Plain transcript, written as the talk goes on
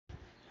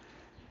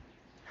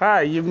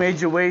Hi, you've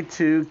made your way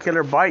to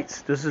Killer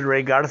Bites. This is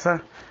Ray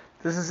Garza.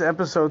 This is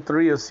episode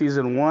 3 of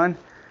season 1.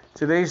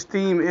 Today's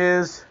theme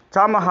is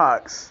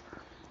Tomahawks.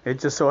 It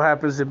just so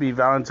happens to be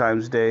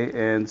Valentine's Day,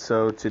 and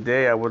so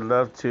today I would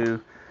love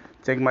to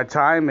take my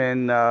time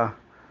and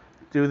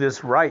do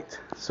this right.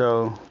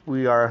 So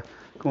we are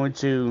going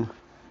to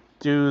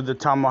do the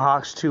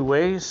Tomahawks 2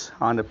 ways,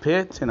 on the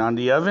pit and on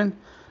the oven,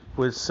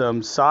 with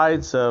some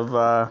sides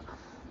of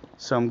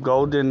some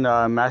golden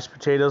mashed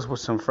potatoes with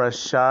some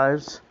fresh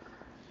chives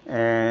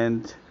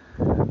and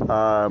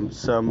some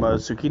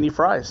zucchini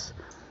fries.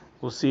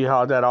 We'll see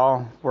how that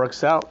all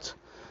works out.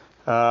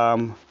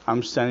 I'm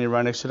standing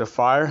right next to the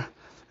fire.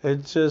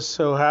 It just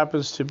so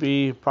happens to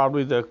be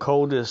probably the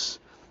coldest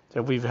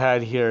that we've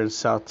had here in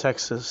South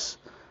Texas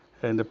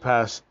in the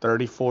past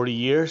 30-40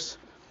 years,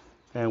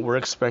 and we're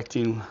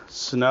expecting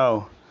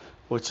snow,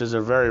 which is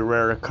a very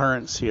rare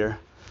occurrence here.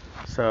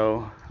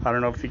 So I don't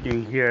know if you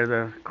can hear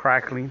the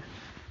crackling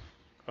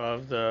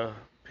of the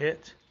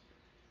pit.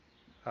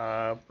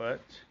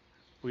 But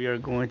we are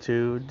going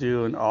to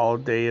do an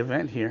all-day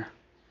event here.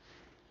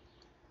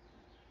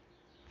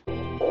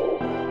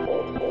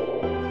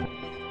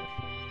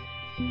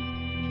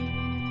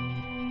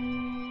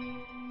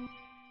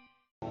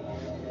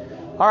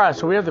 Alright,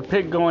 so we have the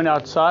pit going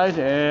outside,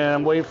 and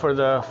I'm waiting for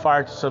the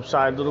fire to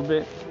subside a little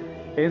bit.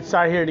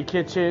 Inside here in the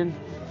kitchen,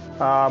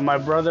 my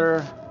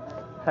brother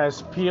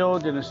has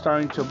peeled and is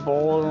starting to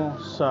boil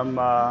some,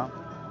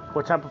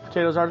 what type of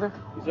potatoes are there?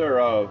 These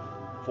are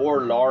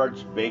 4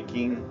 large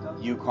baking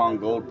Yukon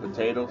Gold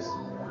potatoes.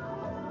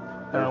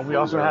 We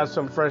also have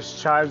some fresh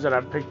chives that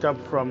I picked up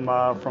from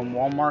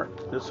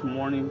Walmart this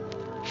morning.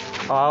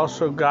 I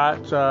also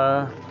got,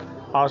 I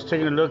was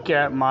taking a look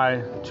at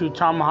my 2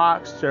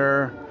 Tomahawks.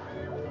 The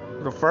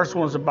first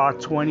one's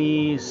about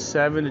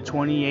 27 to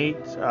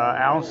 28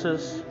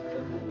 ounces.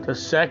 The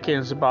second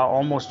is about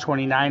almost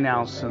 29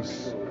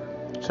 ounces.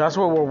 So that's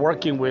what we're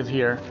working with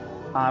here.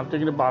 I'm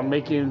thinking about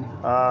making,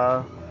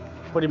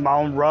 putting my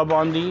own rub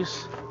on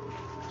these.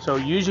 So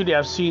usually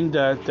I've seen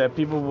that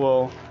people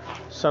will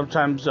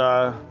sometimes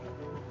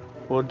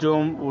we'll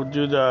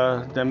do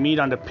the meat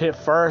on the pit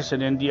first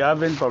and then the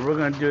oven, but we're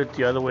going to do it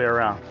the other way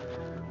around.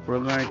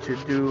 We're going to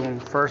do them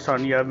first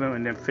on the oven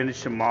and then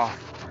finish them off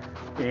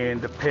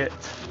in the pit,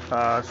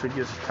 so it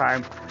gives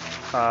time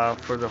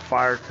for the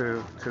fire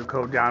to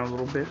go down a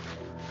little bit.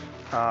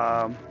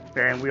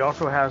 And we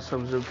also have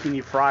some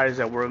zucchini fries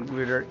that we're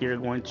either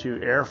going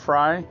to air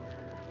fry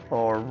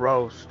or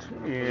roast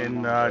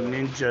in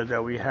Ninja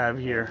that we have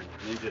here.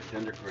 Ninja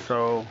tender crispy.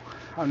 So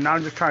I'm now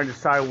just trying to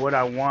decide what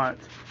I want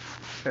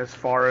as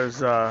far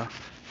as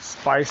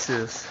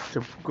spices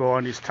to go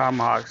on these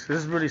Tomahawks. This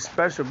is really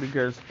special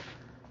because,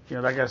 you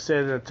know, like I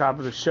said at the top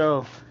of the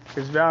show,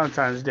 it's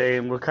Valentine's Day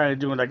and we're kind of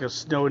doing like a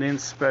snowed in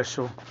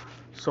special,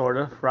 sort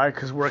of, right?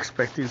 Because we're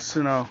expecting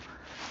snow.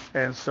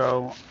 And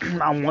so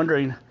I'm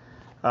wondering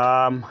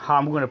how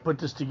I'm going to put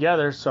this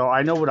together. So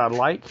I know what I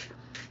like.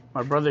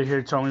 My brother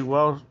here told me,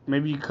 well,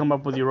 maybe you come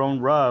up with your own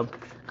rub,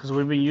 because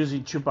we've been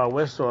using chupa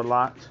hueso a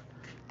lot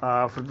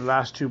for the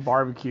last 2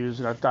 barbecues,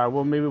 and I thought,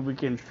 well, maybe we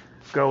can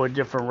go a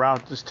different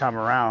route this time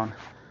around.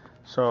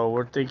 So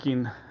we're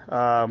thinking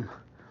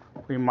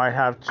we might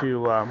have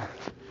to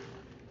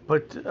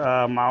put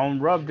my own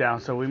rub down.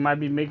 So we might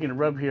be making a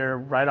rub here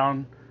right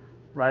on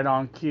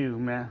cue,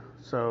 man.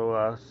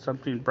 So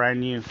something brand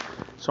new.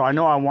 So I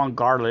know I want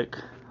garlic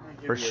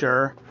for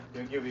sure.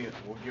 We'll give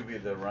you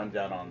the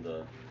rundown on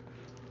the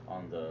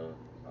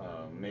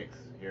mix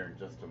here in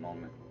just a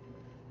moment.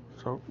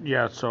 So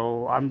yeah,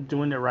 so I'm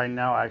doing it right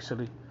now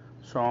actually.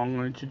 So I'm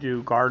going to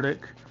do garlic,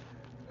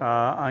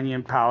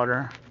 onion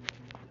powder,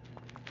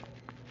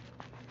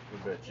 a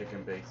little bit of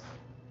chicken base,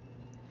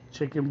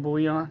 chicken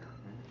bouillon, a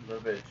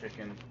little bit of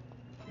chicken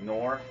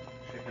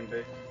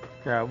base.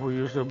 Yeah, we'll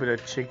use a little bit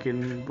of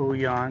chicken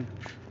bouillon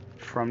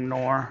from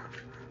Knorr.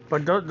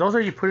 But those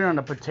are you putting on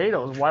the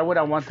potatoes. Why would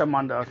I want them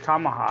on the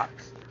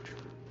Tomahawks?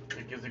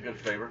 It gives a good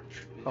flavor.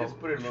 Just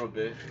put it a little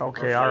bit.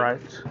 Okay, all right.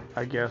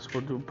 I guess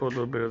we'll put a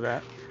little bit of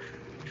that.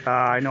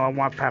 I know I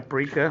want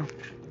paprika,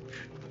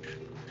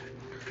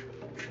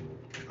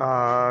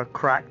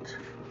 cracked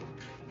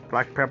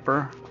black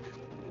pepper.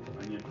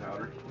 Onion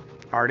powder.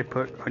 I already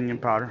put onion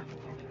powder.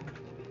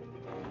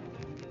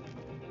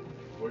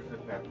 Where's the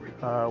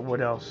paprika? What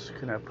else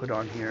can I put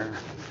on here?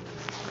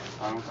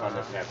 I don't find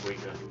the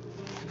paprika.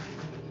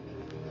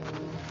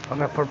 I'm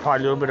gonna put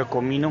probably a little bit of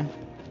comino.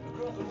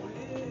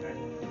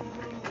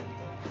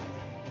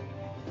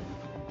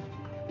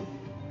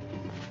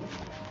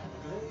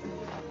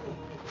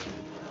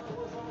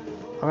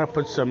 I'm gonna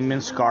put some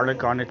minced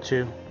garlic on it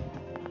too.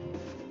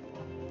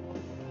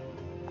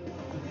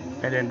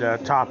 And then the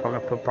top, I'm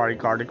gonna put probably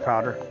garlic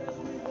powder.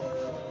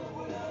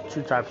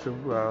 Two types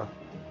of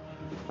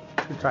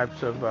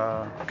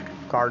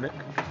garlic.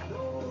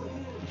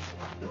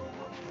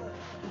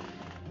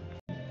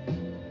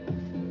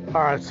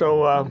 All right,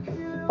 so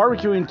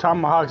barbecuing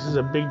Tomahawks is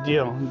a big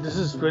deal. This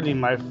is really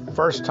my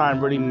first time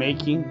really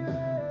making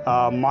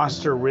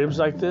monster ribs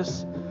like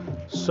this.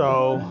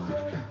 So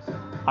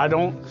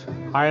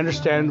I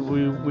understand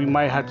we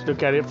might have to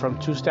look at it from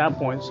two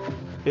standpoints.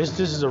 Is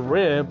this a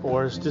rib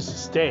or is this a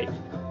steak?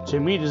 To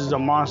me, this is a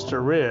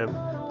monster rib.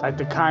 Like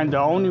the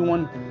only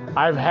one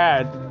I've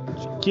had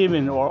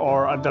given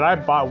or that I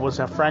bought was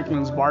at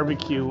Franklin's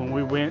BBQ when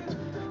we went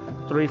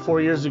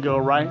 3-4 years ago,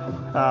 right?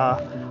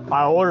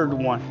 I ordered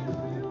one,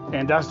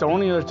 and that's the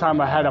only other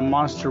time I had a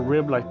monster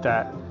rib like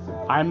that.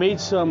 I made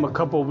some a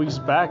couple of weeks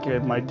back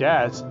at my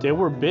dad's. They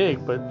were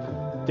big,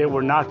 but they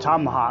were not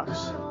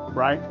Tomahawks,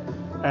 right?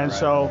 And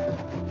so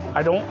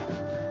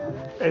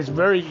it's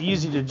very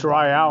easy to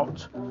dry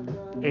out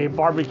a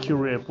barbecue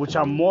rib, which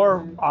I'm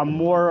more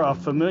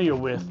familiar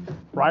with,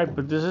 right?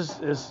 But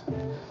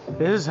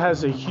this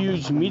has a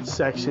huge meat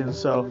section,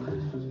 so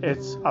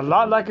it's a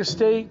lot like a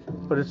steak,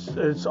 but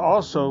it's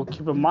also,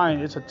 keep in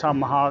mind, it's a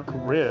tomahawk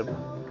rib.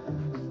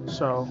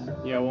 So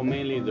yeah, well,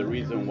 mainly the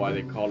reason why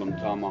they call them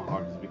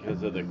tomahawks is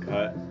because of the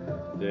cut.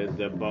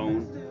 The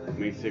bone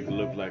makes it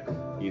look like,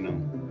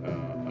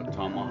 a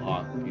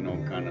tomahawk,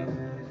 kind of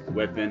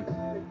weapon,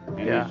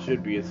 and yeah. It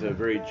should be. It's a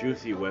very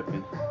juicy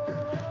weapon.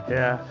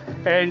 Yeah,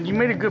 and you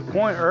made a good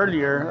point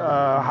earlier,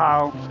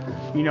 how,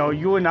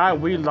 you and I,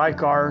 we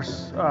like our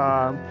steaks.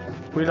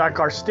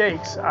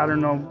 I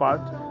don't know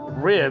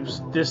about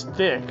ribs this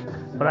thick,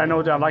 but I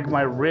know that I like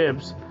my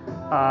ribs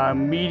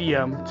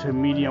medium to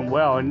medium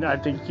well, and I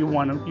think you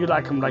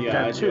like them like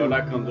that too. Yeah, I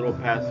like them a little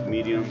past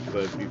medium,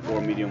 but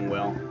before medium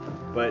well.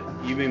 But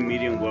even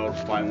medium well is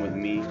fine with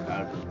me.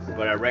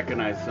 But I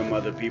recognize some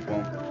other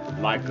people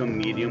like them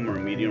medium or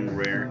medium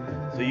rare.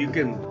 So you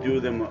can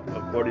do them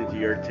according to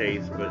your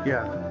taste, but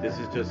This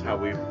is just how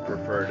we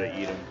prefer to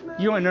eat them.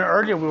 And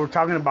earlier we were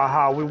talking about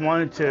how we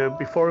wanted to,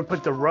 before we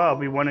put the rub,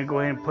 we want to go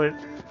ahead and put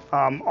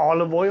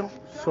olive oil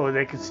so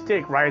they can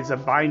stick, right? It's a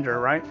binder,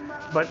 right?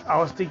 But I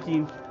was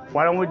thinking,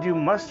 why don't we do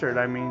mustard?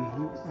 I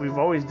mean, we've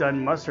always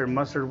done mustard.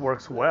 Mustard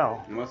works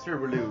well. Mustard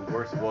really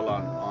works well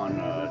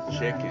on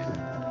chicken.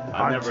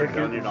 I've never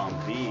done it on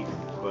beef,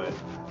 but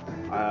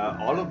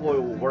olive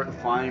oil will work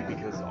fine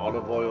because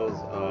olive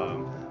oil's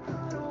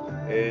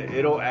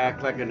it'll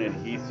act like an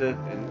adhesive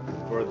and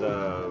for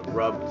the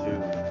rub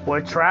to. Well,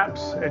 it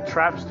traps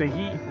the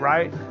heat,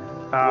 right?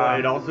 Well,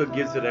 it also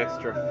gives it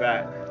extra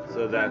fat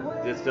so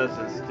that this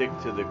doesn't stick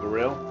to the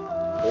grill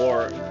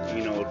or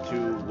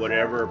to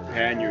whatever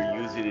pan you're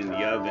using in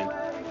the oven.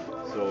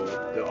 So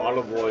the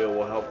olive oil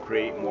will help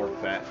create more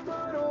fat.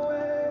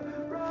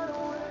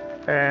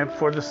 And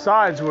for the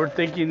sides, we're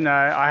thinking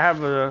I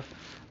have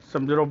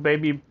some little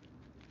baby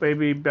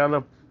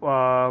bella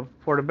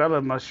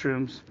portobello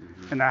mushrooms,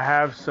 and I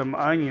have some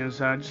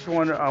onions. And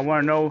I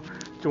want to know,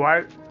 do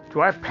I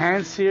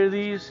pan sear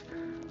these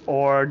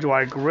or do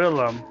I grill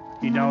them?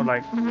 I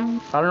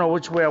don't know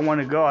which way I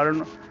want to go.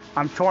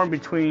 I'm torn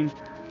between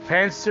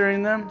pan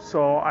searing them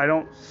so I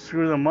don't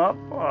screw them up.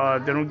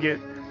 They don't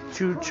get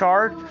too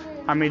charred.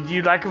 I mean, do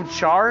you like them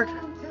charred?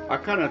 I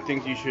kind of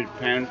think you should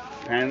pan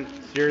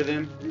sear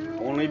them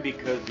only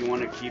because you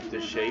want to keep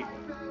the shape.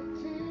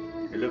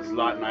 It looks a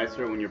lot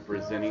nicer when you're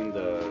presenting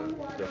the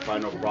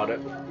final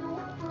product.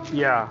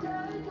 Yeah,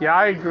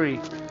 I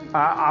agree.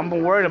 I'm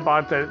worried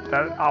about that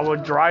I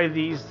would dry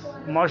these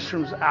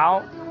mushrooms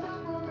out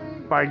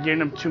by getting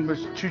them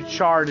too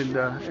charred in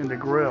the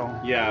grill.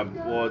 Yeah,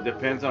 well, it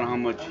depends on how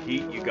much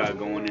heat you got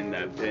going in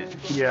that pit.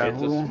 Yeah,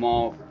 it's a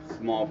small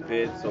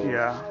pit, so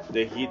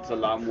the heat's a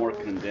lot more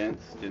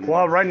condensed.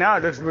 Well, right now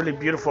it looks really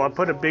beautiful. I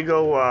put a big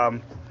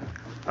old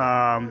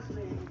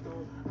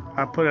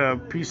I put a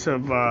piece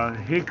of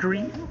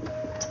hickory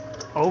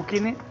oak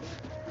in it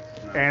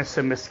and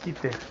some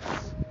mesquite.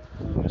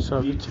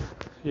 So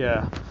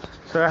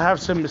I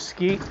have some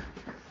mesquite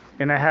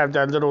and I have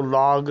that little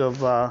log of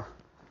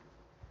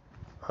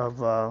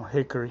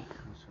hickory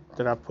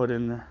that I put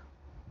in there.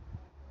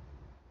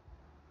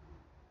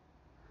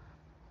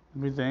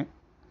 What do you think?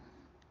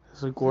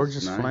 It's a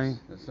gorgeous flame.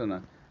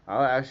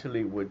 I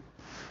actually would,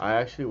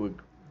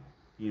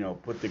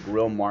 put the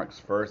grill marks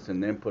first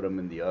and then put them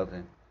in the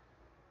oven.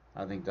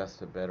 I think that's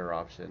the better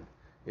option.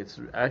 It's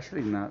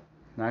actually not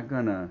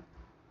gonna.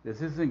 This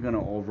isn't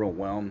gonna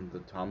overwhelm the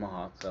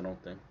tomahawks, I don't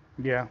think.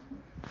 Yeah,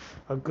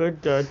 a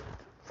good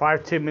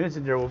 5-10 minutes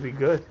in there will be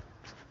good,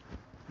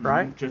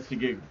 right? Just to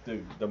get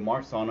the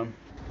marks on them.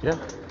 Yeah.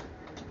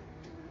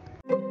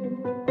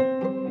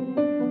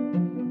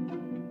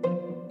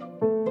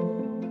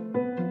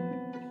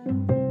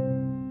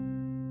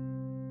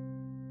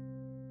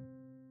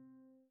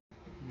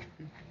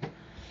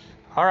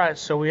 All right,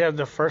 so we have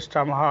the first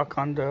tomahawk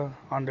on the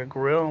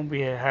grill, and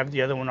we have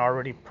the other one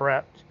already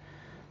prepped.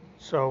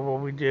 So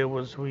what we did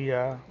was we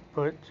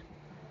put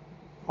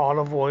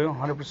olive oil,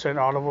 100%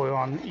 olive oil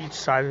on each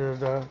side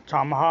of the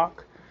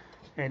tomahawk,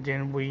 and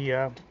then we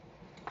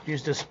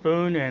used a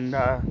spoon and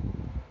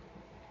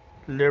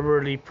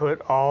liberally put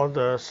all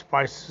the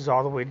spices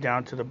all the way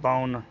down to the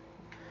bone.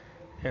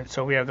 And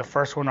so we have the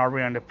first one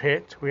already on the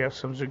pit. We have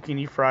some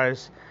zucchini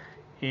fries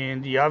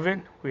in the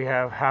oven. We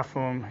have half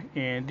of them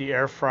in the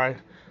air fry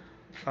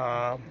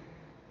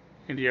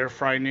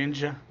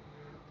Ninja.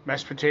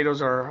 Mashed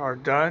potatoes are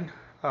done.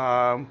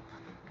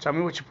 Tell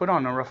me what you put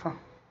on them, Rafa.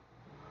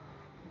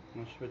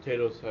 Mashed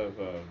potatoes have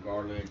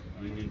garlic,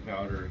 onion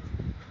powder,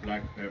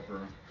 black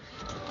pepper,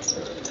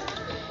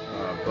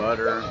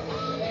 butter,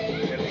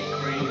 heavy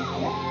cream,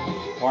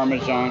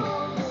 Parmesan,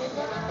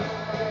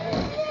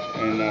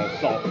 and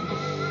salt.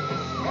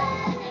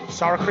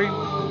 Sour cream?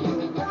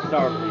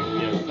 Sour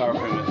cream, yes, sour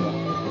cream and salt.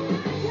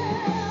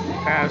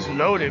 That's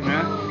loaded,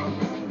 man.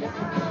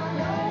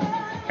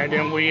 And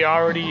then we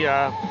already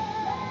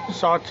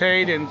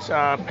sauteed and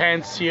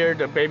pan-seared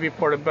the baby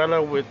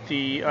portobello with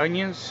the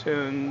onions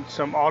and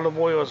some olive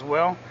oil as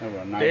well.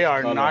 They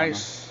are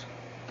nice.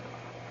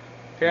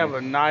 They have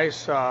a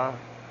nice char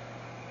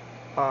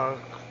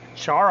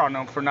on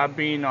them for not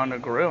being on the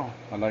grill.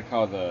 I like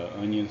how the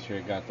onions here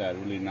got that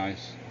really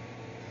nice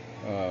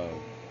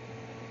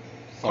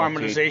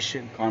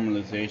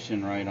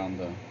caramelization right on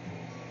the.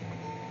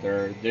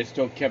 They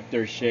still kept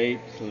their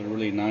shape, so they're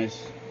really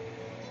nice.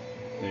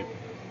 They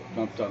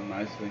pumped up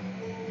nicely.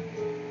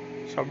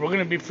 So we're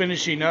gonna be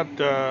finishing up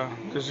the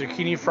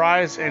zucchini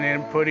fries, and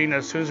then putting,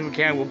 as soon as we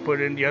can, we'll put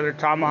in the other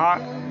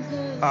tomahawk.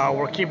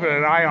 We're keeping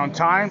an eye on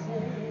time,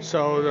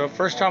 so the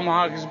first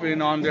tomahawk has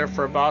been on there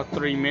for about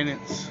 3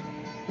 minutes.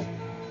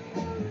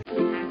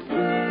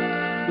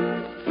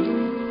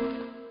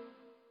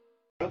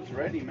 It's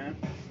ready, man.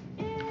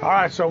 All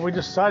right, so we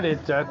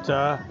decided that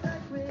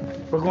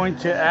we're going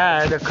to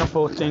add a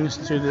couple of things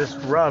to this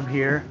rub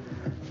here.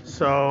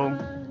 So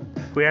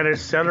we added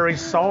celery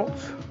salt,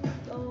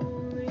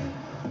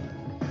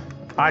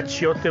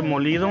 achiote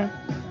molido,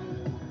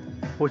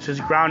 which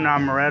is ground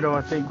amaretto,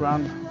 I think,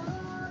 ground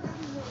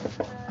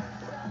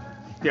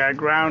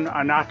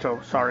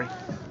annatto, sorry,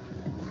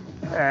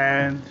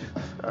 and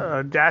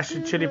a dash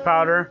of chili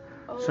powder,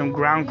 some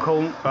ground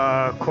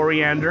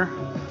coriander,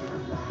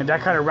 and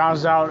that kind of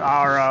rounds out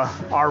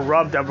our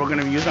rub that we're going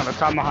to use on the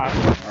tomahawk.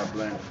 Our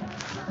blend.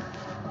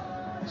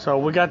 So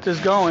we got this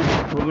going.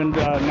 We're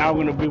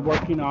gonna be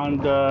working on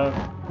the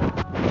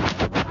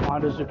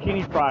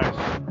zucchini fries.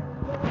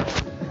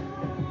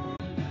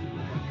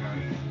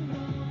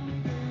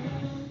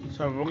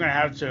 So we're gonna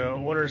have to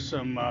order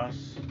some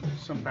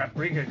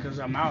paprika because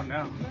I'm out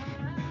now.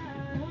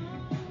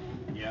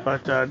 Yeah.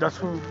 But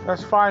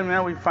that's fine,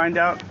 man. We find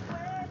out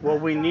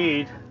what we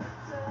need,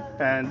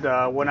 and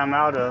when I'm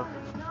out of,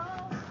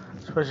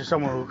 especially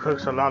someone who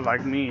cooks a lot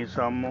like me,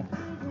 so I'm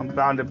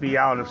bound to be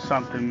out of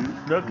something.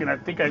 Look, and I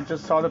think I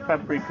just saw the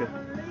paprika.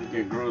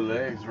 It grew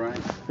legs,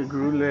 right? It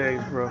grew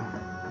legs, bro.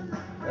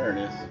 There it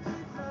is.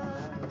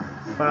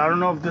 But I don't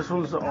know if this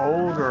one's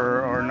old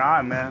or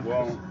not, man.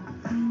 Well,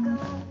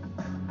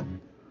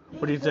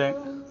 What do you think?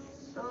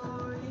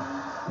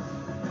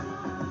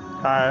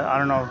 I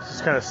don't know.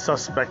 It's kind of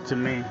suspect to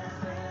me.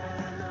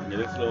 it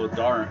looks a little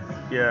dark.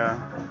 Yeah,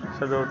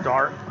 it's a little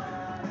dark.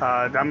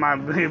 That might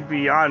be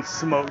beyond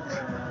smoked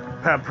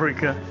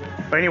paprika.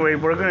 But anyway,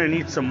 we're gonna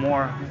need some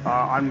more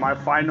on my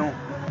final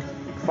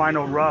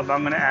rub.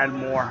 I'm gonna add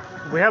more.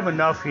 We have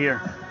enough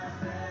here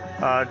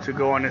to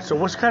go on it. So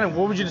what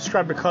would you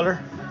describe the color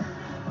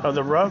of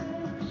the rub?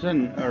 It's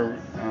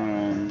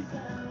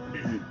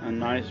a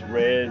nice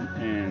red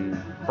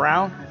and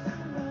Brown?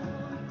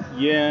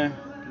 yeah,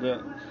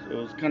 it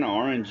was kind of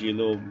orangey a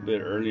little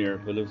bit earlier,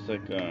 but it looks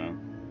like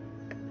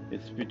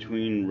it's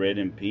between red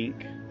and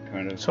pink,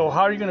 kind of. So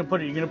how are you gonna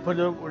put it? Do we put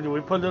a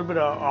little bit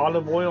of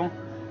olive oil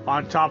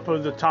on top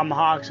of the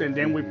tomahawks, and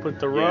then we put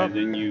the rub?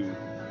 Yeah,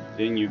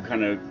 then you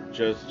kind of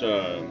just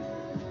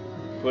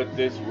put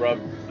this rub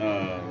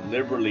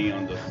liberally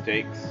on the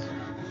steaks.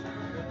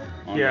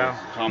 On Yeah.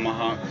 the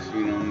tomahawks,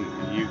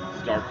 you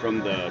start from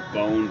the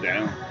bone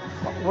down.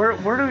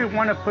 Where do we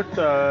want to put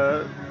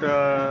the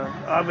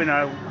oven?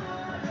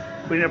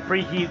 We need to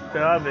preheat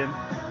the oven.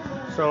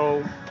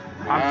 So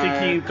I'm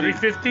thinking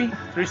 350,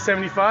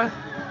 375.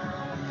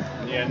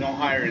 Yeah, no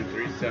higher than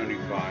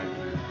 375.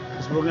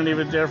 So we're gonna leave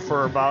it there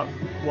for about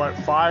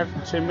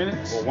 5-10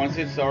 minutes. Well, once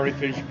it's already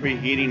finished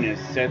preheating and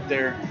it's set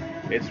there,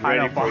 it's I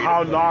ready know, for but you.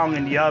 how long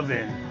in the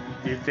oven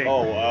do you think?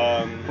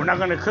 We're not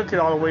gonna cook it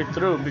all the way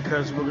through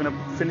because we're gonna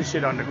finish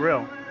it on the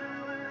grill.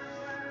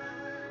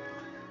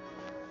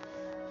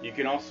 You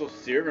can also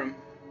sear them.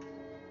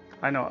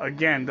 I know.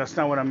 Again, that's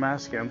not what I'm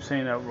asking. I'm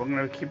saying that we're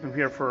gonna keep them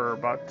here for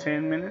about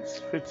 10 minutes,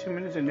 15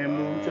 minutes, and then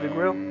move them to the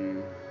grill.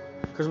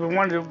 Because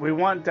we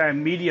want that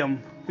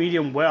medium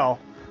well.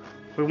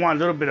 We want a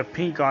little bit of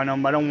pink on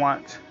them. I don't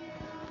want.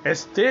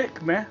 It's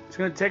thick, man. It's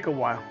gonna take a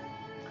while.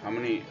 How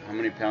many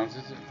pounds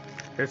is it?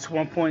 It's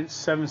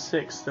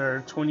 1.76.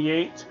 They're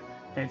 28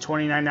 and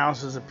 29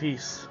 ounces a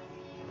piece.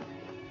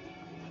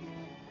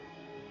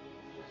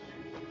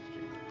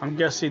 I'm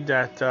guessing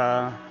that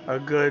a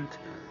good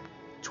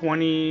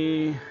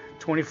 20,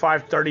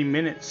 25, 30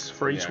 minutes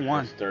for each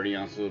one. 30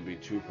 ounces would be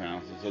 2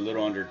 pounds. It's a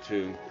little under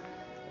 2.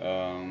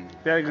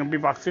 They're gonna be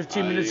about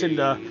 15 minutes in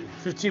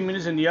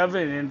the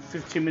oven and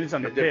 15 minutes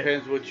on the It pit.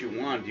 depends what you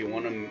want. Do you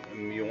want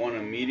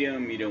a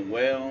medium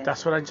well?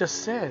 That's what I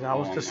just said. I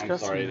was discussing. I'm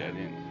sorry, I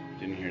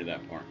didn't hear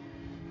that part.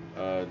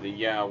 I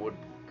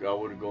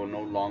would go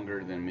no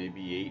longer than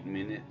maybe 8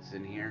 minutes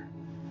in here.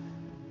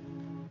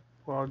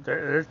 Well,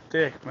 they're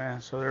thick,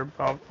 man. So they're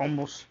about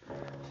almost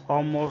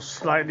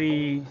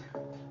slightly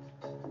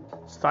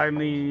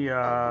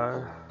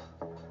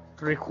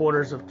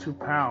 3/4 of 2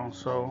 pounds.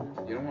 So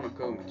You don't want to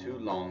cook them too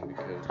long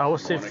because I would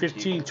say you wanna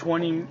 15,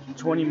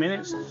 20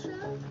 minutes.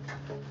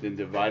 then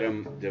divide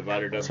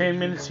it up. 10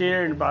 minutes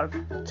here and about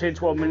 10,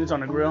 12 minutes on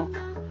the grill.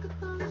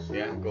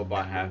 Yeah, go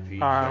about half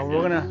each.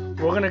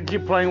 We're gonna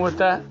keep playing with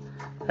that,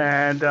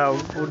 and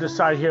we'll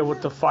decide here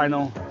what the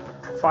final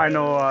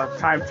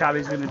time tally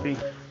is gonna be.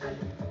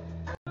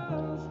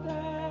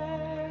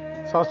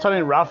 So I was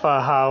telling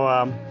Rafa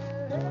how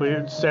we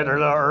said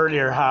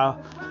earlier how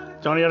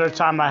the only other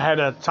time I had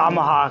a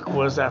tomahawk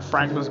was at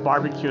Franklin's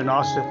BBQ in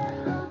Austin.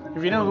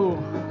 If you know who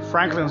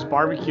Franklin's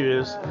BBQ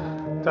is,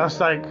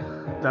 that's like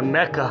the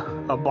mecca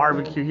of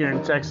barbecue here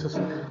in Texas.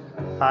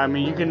 I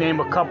mean, you can name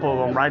a couple of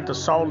them, right? The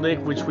Salt Lake,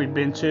 which we've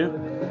been to,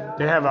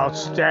 they have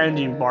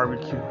outstanding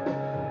barbecue.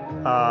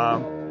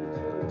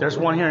 There's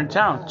one here in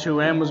town.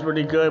 2M was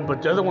really good,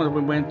 but the other one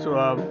we went to,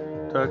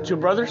 the Two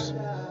Brothers.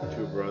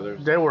 Two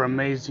Brothers. They were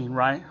amazing,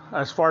 right?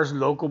 As far as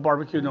local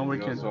barbecue, nobody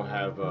We can. also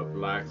have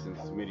Blacks and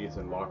Smitty's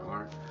and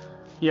Lockhart.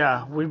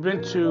 Yeah, we've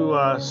been to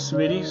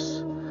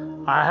Smitty's.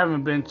 I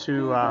haven't been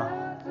to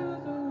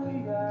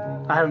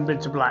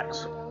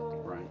Blacks.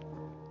 Right.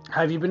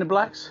 Have you been to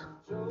Blacks?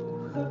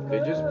 They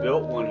just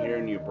built one here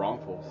in New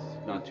Braunfels,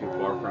 not too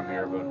far from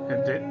here, but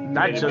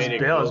Not just made it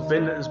built.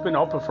 closer. It's been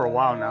open for a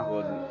while now.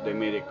 well, they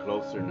made it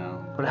closer now.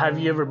 But have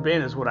you ever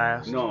been? Is what I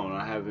asked. No,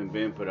 I haven't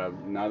been, but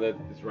now that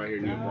it's right here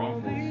in New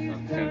Braunfels,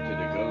 I'm tempted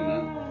to go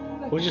now.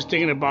 We're just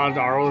thinking about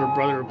our older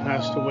brother who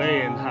passed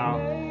away and how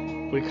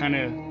we kind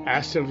of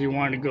asked him if he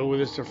wanted to go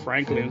with us to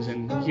Franklin's,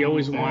 and he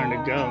always wanted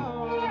to go.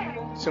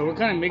 So we're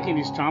kind of making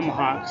these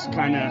tomahawks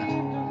kind of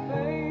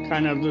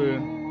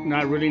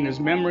not really in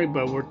his memory,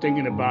 but we're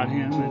thinking about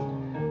him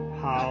and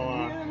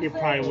how he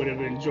probably would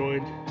have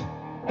enjoyed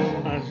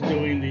us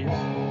doing these.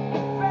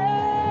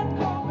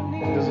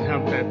 It doesn't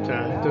help that it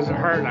doesn't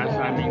hurt us.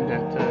 I mean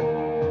that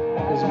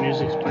his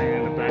music's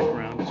playing in the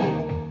background too.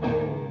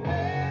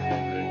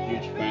 I'm a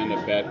huge fan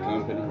of Bad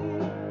Company.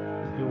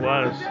 He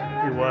was,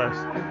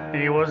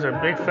 and he was a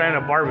big fan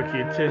of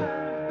barbecue too. I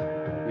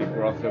think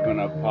we're also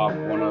gonna pop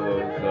one of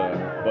those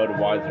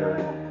Budweiser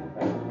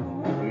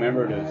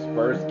commemorative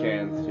Spurs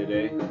cans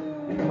today.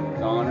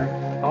 It's honor.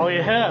 Oh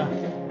yeah,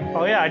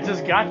 I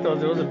just got those.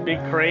 There was a big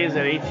craze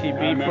at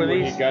HEB for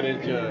these. I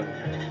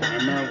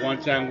remember one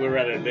time we were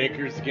at a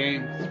Lakers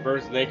game,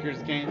 Spurs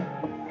Lakers game,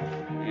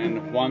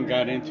 and Juan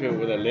got into it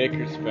with a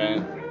Lakers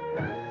fan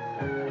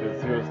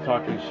because he was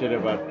talking shit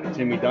about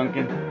Timmy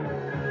Duncan.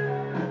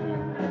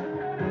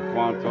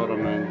 Juan told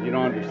him, man, you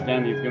don't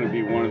understand, he's going to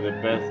be one of the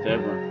best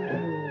ever.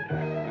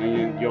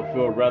 And you'll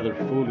feel rather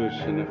foolish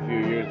in a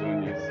few years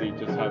when you see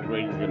just how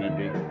great he's going to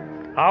be.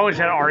 I always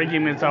had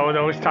arguments. I would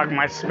always talk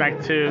my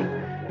smack too,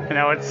 and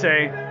I would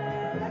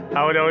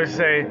always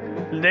say,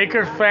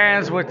 Laker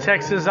fans with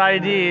Texas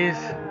IDs,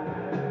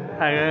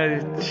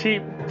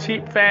 cheap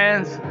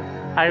fans.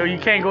 I go, you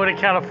can't go to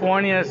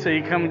California, so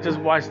you come and just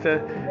watch the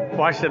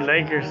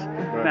Lakers.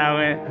 Right. Now,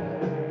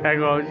 I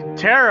go,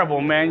 terrible,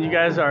 man. You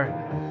guys are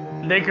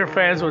Laker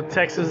fans with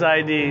Texas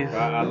IDs.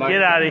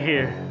 Get out of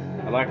here.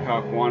 I like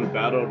how Juan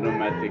battled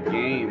him at the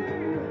game,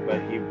 but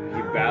he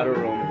battled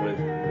him with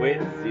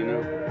wits, you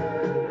know.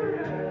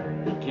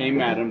 He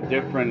came at him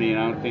differently, and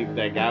I don't think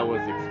that guy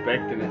was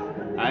expecting it.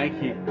 I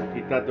think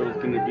he thought there was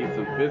going to be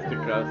some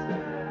fisticuffs.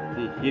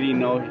 He didn't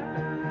know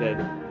that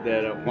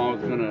Juan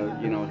was going to,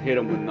 hit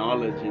him with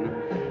knowledge, you know.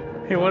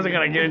 He wasn't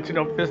going to get into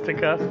no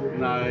fisticuffs.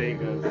 No, he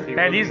goes.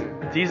 Man, these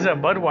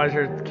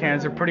Budweiser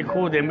cans are pretty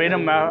cool. They made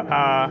them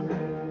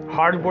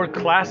hardwood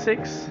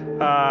classics.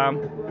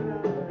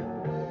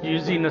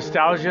 Using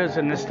nostalgia as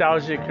a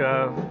nostalgic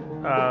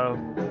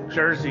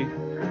jersey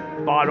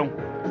bottle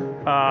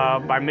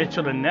by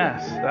Mitchell and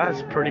Ness.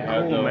 That's pretty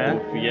cool,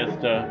 man.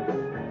 Fiesta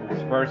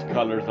Spurs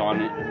colors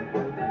on it.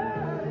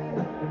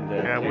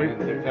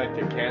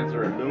 The cans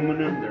are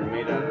aluminum. They're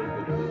made out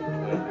of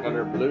the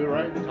color blue,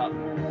 right? Top.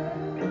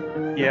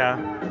 Yeah.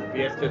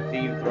 Fiesta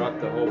theme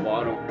throughout the whole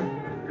bottle.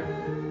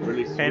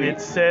 Really sweet. And it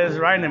says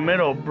right in the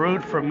middle,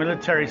 brewed for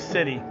Military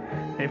City.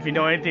 If you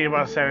know anything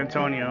about San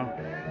Antonio,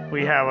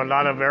 we have a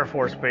lot of Air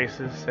Force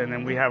bases, and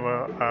then we have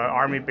a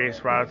Army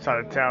base right outside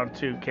of town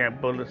too,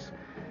 Camp Bullis.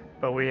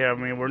 But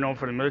we're known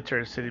for the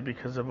military city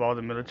because of all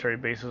the military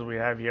bases we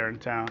have here in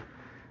town.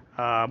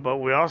 But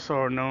we also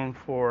are known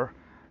for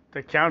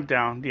the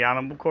Countdown, the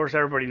Alamo. Of course,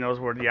 everybody knows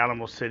we're the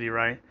Alamo City,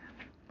 right?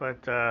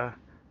 But a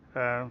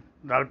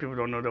lot of people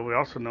don't know that we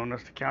also known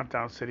as the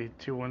Countdown City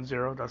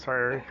 210. That's our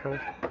area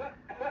code.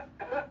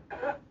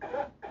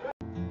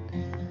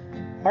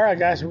 All right,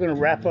 guys, we're going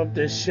to wrap up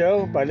this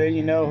show by letting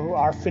you know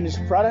our finished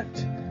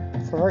product.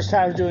 For first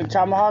time doing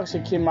Tomahawks,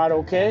 it came out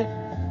okay.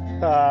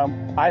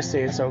 I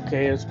say it's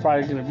okay. It's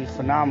probably going to be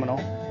phenomenal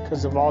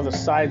because of all the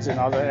sides and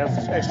all the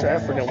extra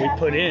effort that we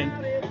put in.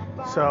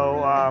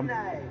 So,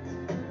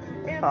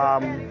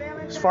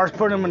 as far as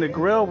putting them in the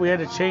grill, we had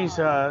to change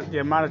the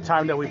amount of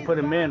time that we put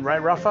them in,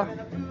 right, Rafa?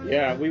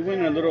 Yeah, we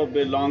went a little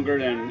bit longer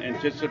than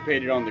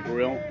anticipated on the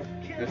grill.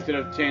 Instead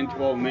of 10,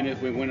 12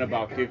 minutes, we went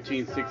about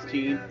 15,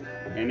 16.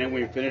 And then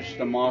we finished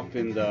them off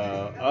in the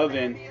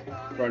oven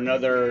for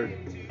another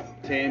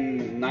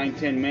 9,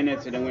 10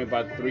 minutes. And then we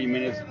about 3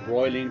 minutes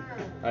broiling.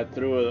 I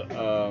threw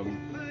a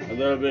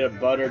little bit of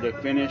butter to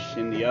finish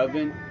in the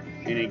oven,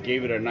 and it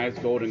gave it a nice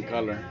golden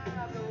color.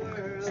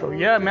 So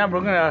yeah, man,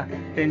 we're gonna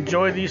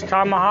enjoy these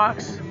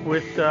tomahawks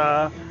with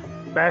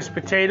mashed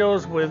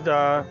potatoes, with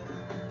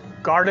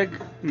garlic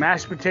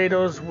mashed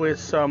potatoes with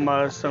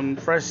some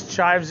fresh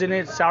chives in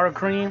it, sour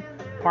cream,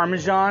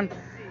 parmesan,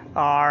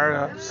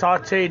 our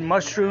sautéed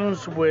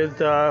mushrooms with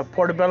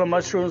portobello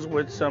mushrooms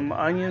with some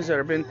onions that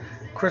have been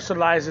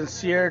crystallized and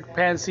seared,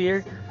 pan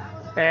seared,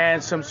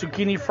 and some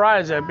zucchini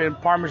fries that have been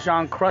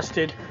parmesan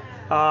crusted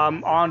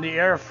on the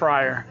air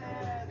fryer.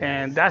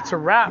 And that's a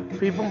wrap,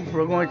 people.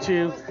 We're going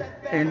to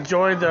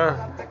enjoy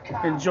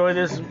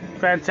this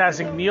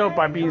fantastic meal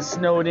by being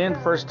snowed in.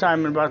 First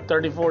time in about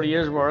 30, 40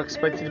 years we're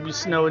expected to be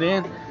snowed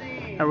in,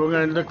 and we're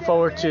going to look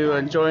forward to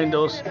enjoying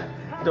those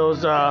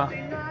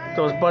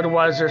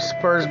Budweiser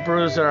Spurs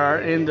brews that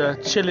are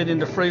chilling in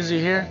the freezer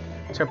here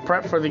to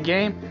prep for the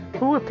game.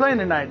 Who we're playing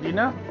tonight? Do you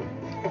know?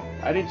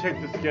 I didn't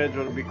check the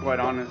schedule, to be quite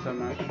honest. I'm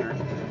not sure.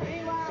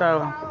 So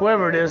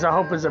whoever it is, I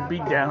hope it's a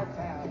beatdown.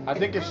 I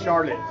think it's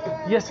Charlotte.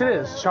 Yes, it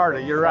is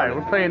Charlotte. You're right.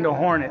 We're playing the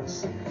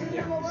Hornets.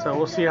 So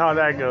we'll see how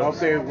that goes. Hope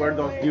they wear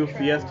those new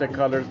Fiesta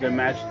colors that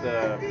match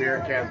the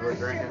beer cans we're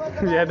drinking.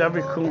 Yeah, that'd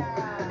be cool.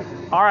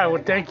 All right.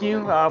 Well, thank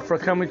you for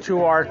coming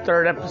to our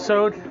third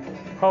episode.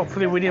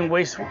 Hopefully we didn't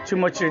waste too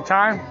much of your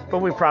time, but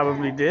we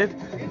probably did.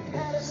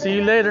 See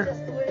you later.